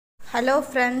Hello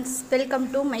friends, welcome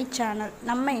to my channel.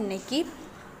 நம்ம இன்னைக்கு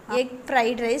egg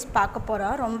fried rice பார்க்க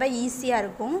போறோம். ரொம்ப ஈஸியா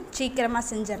இருக்கும். சீக்கிரமா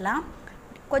செஞ்சிரலாம்.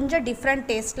 கொஞ்சம் டிஃபரண்ட்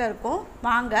டேஸ்ட்ல இருக்கும்.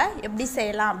 வாங்க எப்படி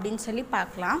செய்யலாம் அப்படினு சொல்லி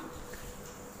பார்க்கலாம்.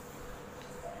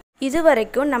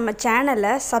 இதுவரைக்கும் நம்ம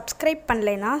சேனலை சப்ஸ்கிரைப்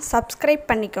பண்ணலைனா சப்ஸ்கிரைப்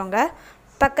பண்ணிக்கோங்க.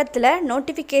 பக்கத்துல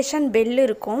நோட்டிஃபிகேஷன் பெல்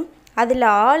இருக்கும். அதில்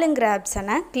ஆல்ங்கிற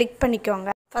ஆப்ஷனை கிளிக் பண்ணிக்கோங்க.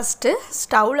 ஃபர்ஸ்ட்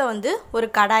ஸ்டவ்ல ஒரு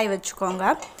கடாய்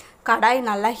வச்சுக்கோங்க. கடாய்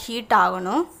நல்லா ஹீட்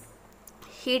ஆகணும்.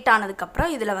 ஹீட் ஆனதுக்கு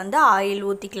அப்புறம் இதுல ஆயில்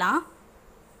ஊத்திக்கலாம்.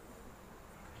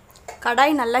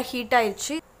 கடாய் நல்லா ஹீட்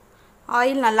ஆயிடுச்சு.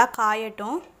 ஆயில் நல்லா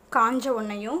காயட்டும். காஞ்ச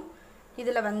உடனேயும்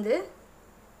இதுல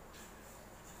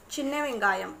சின்ன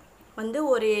வெங்காயம்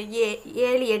ஒரு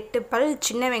 7-8 பல்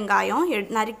சின்ன வெங்காயம்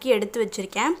நறுக்கி எடுத்து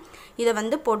வச்சிருக்கேன்.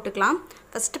 இதை போட்டுக்கலாம்.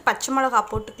 ஃபர்ஸ்ட் பச்சை மிளகாய்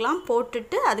போட்டுக்கலாம்.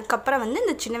 போட்டுட்டு அதுக்கு அப்புறம்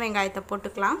இந்த சின்ன வெங்காயத்தை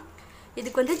போட்டுக்கலாம்.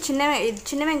 இதுக்கு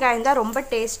சின்ன வெங்காயம் தான் ரொம்ப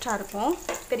டேஸ்டா இருக்கும்.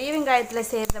 பெரிய வெங்காயத்துல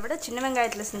செய்யறதை விட சின்ன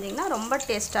வெங்காயத்துல செஞ்சீங்கன்னா ரொம்ப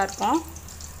டேஸ்டா இருக்கும்.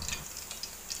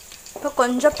 இப்போ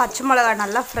கொஞ்சம் பச்சை மிளகாய்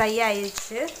நல்லா ஃப்ரை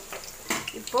ஆயிருச்சு.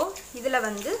 இப்போ இதுல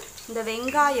இந்த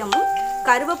வெங்காயமும்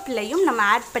கருவேப்பிலையும் நம்ம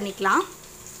ஆட் பண்ணிக்கலாம்.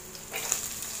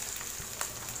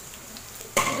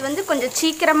 இது கொஞ்சம்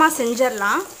சீக்கிரமா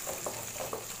செஞ்சிரலாம்.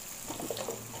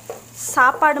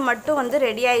 சாப்பாடு மட்டும்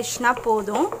ரெடி ஆயிடுச்சுனா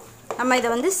போதும். நம்ம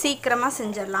இதை சீக்கிரமா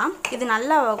செஞ்சிரலாம். இது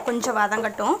நல்லா கொஞ்சம்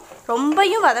வதங்கட்டும்.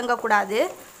 ரொம்பயும் வதங்க கூடாது.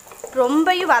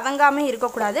 ரொம்பயும் வதங்காம இருக்க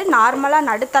கூடாது. நார்மலா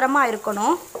நடுத்தரமா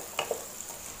இருக்கணும்.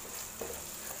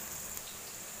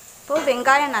 இப்போ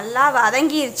வெங்காயம் நல்லா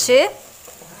வதங்கிருச்சு.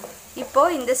 இப்போ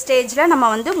இந்த ஸ்டேஜ்ல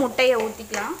நம்ம முட்டையை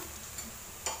ஊத்திக்கலாம்.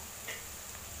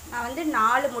 நான்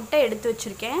 4 முட்டை எடுத்து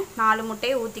வச்சிருக்கேன். 4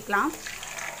 முட்டையை ஊத்திக்கலாம்.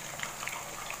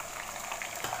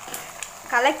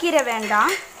 கலக்கிர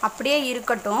வேண்டாம். அப்படியே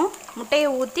இருக்கட்டும். முட்டையை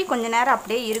ஊத்தி கொஞ்ச நேரம்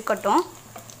அப்படியே இருக்கட்டும்.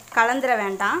 கலந்துற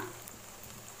வேண்டாம்.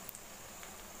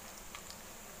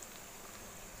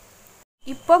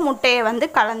 இப்போ முட்டையை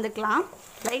கலந்துக்கலாம்.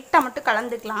 லைட்டா மட்டும்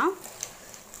கலந்துக்கலாம்.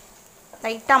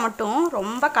 லைட்டா மட்டும்,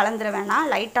 ரொம்ப கலந்துற வேண்டாம்.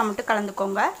 லைட்டா மட்டும்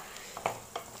கலந்துக்கோங்க.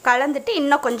 கலந்துட்டு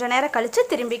இன்னும் கொஞ்ச நேரம் கழிச்சு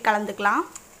திரும்பி கலந்துக்கலாம்.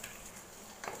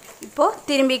 இப்போ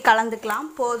திரும்பி கலந்துக்கலாம்.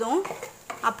 போதும்.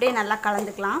 அப்படியே நல்லா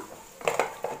கலந்துக்கலாம்.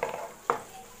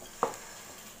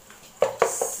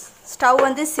 ஸ்டவ்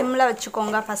சிம்ல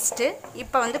வச்சுக்கோங்க ஃபர்ஸ்ட்.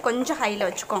 இப்போ கொஞ்சம் ஹைல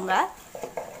வச்சுக்கோங்க.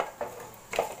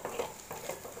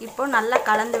 இப்போ நல்லா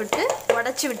கலந்து விட்டு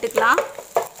உடைச்சு விட்டுக்கலாம்.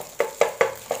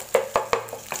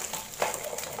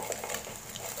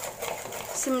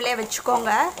 சிம்ல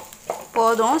வச்சுக்கோங்க.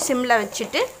 போதும். சிம்ல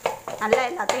வச்சிட்டு நல்லா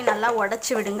எல்லாத்தையும் நல்லா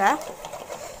உடைச்சு விடுங்க.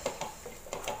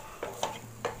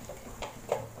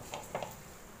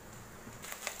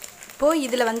 இப்போ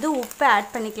இதுல உப்பு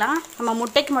ஆட் பண்ணிக்கலாம். நம்ம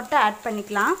முட்டைக்கு மட்டும் ஆட்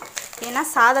பண்ணிக்கலாம். ஏன்னா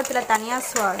சாதத்துல தனியா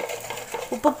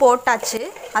உப்பு போட்டாச்சு.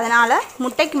 அதனால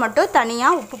முட்டைக்கு மட்டும் தனியா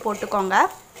உப்பு போட்டுக்கோங்க.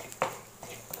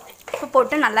 உப்பு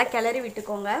போட்டு நல்லா கிளறி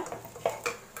விட்டுக்கோங்க.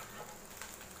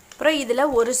 அப்புறம் இதுல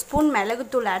 1 ஸ்பூன்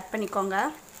மிளகுத்தூள் ஆட் பண்ணிக்கோங்க.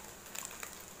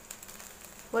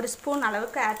 1 ஸ்பூன்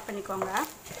அளவுக்கு ஆட் பண்ணிக்கோங்க.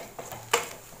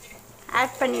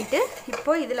 ஆட் பண்ணிட்டு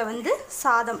இப்போ இதுல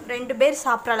சாதம் 2 பேர்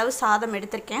சாப்பிட்ற அளவு சாதம்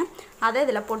எடுத்துர்க்கேன். அதை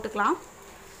இதுல போட்டுக்கலாம்.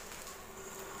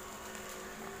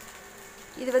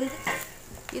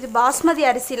 இது பாஸ்மதி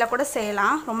அரிசியில கூட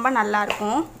செய்யலாம். ரொம்ப நல்லா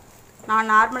இருக்கும். நான்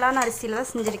நார்மலான அரிசியில தான்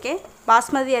செஞ்சிருக்கேன்.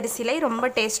 பாஸ்மதி அரிசியிலே ரொம்ப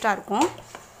டேஸ்டா இருக்கும்.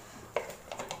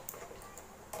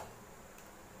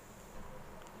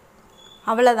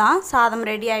 அவ்வளவுதான். சாதம்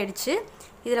ரெடி ஆயிடுச்சு.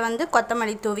 இதுல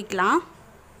கொத்தமல்லி தூவிக்கலாம்.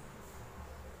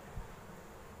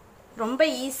 ரொம்ப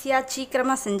ஈஸியா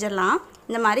சீக்கிரமா செஞ்சிரலாம்.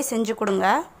 இந்த மாதிரி செஞ்சு கொடுங்க.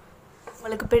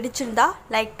 உங்களுக்கு பிடிச்சிருந்தா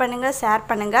லைக் பண்ணுங்க, ஷேர்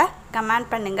பண்ணுங்க,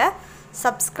 கமெண்ட் பண்ணுங்க,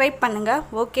 சப்ஸ்கிரைப் பண்ணுங்க.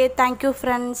 Okay, thank you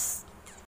friends.